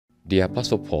The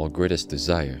Apostle Paul's greatest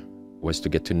desire was to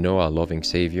get to know our loving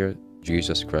Savior,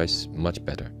 Jesus Christ, much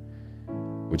better.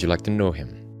 Would you like to know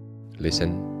him?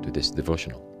 Listen to this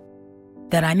devotional.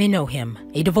 That I May Know Him,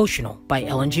 a devotional by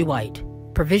Ellen G. White.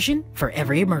 Provision for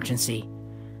every emergency.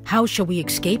 How shall we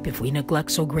escape if we neglect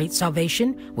so great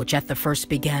salvation, which at the first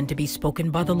began to be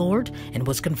spoken by the Lord, and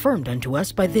was confirmed unto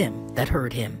us by them that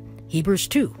heard him? Hebrews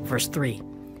 2, verse 3.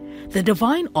 The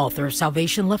divine author of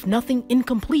salvation left nothing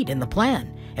incomplete in the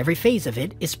plan. Every phase of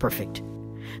it is perfect.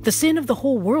 The sin of the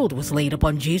whole world was laid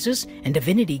upon Jesus, and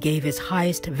divinity gave its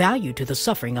highest value to the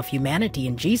suffering of humanity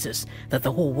in Jesus, that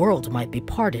the whole world might be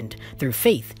pardoned through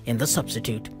faith in the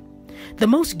substitute. The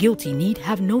most guilty need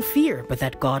have no fear but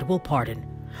that God will pardon.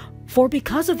 For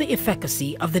because of the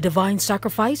efficacy of the divine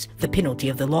sacrifice, the penalty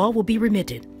of the law will be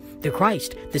remitted. Through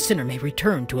Christ, the sinner may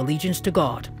return to allegiance to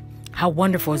God. How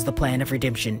wonderful is the plan of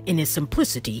redemption in its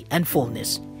simplicity and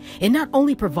fullness. It not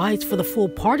only provides for the full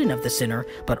pardon of the sinner,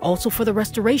 but also for the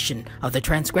restoration of the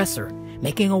transgressor,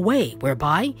 making a way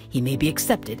whereby he may be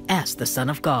accepted as the Son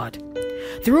of God.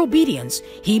 Through obedience,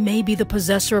 he may be the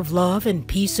possessor of love and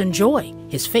peace and joy.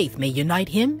 His faith may unite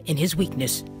him in his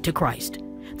weakness to Christ,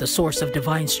 the source of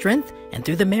divine strength, and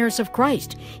through the merits of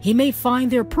Christ, he may find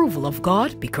the approval of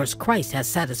God because Christ has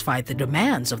satisfied the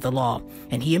demands of the law,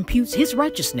 and he imputes his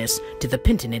righteousness to the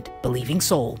penitent, believing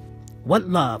soul. What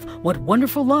love, what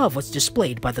wonderful love was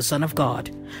displayed by the Son of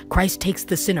God. Christ takes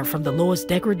the sinner from the lowest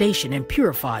degradation and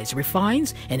purifies,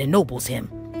 refines, and ennobles him.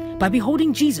 By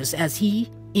beholding Jesus as he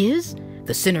is,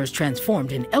 the sinner is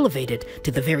transformed and elevated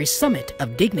to the very summit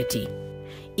of dignity,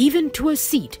 even to a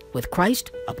seat with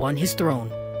Christ upon his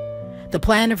throne. The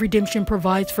plan of redemption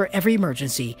provides for every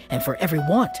emergency and for every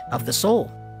want of the soul.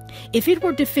 If it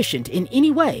were deficient in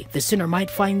any way, the sinner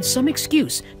might find some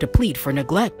excuse to plead for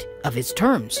neglect of its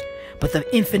terms. But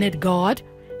the infinite God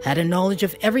had a knowledge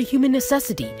of every human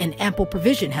necessity, and ample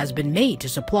provision has been made to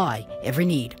supply every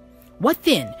need. What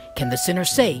then can the sinner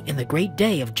say in the great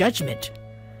day of judgment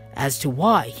as to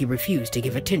why he refused to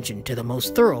give attention to the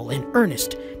most thorough and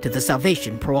earnest to the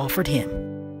salvation proffered him?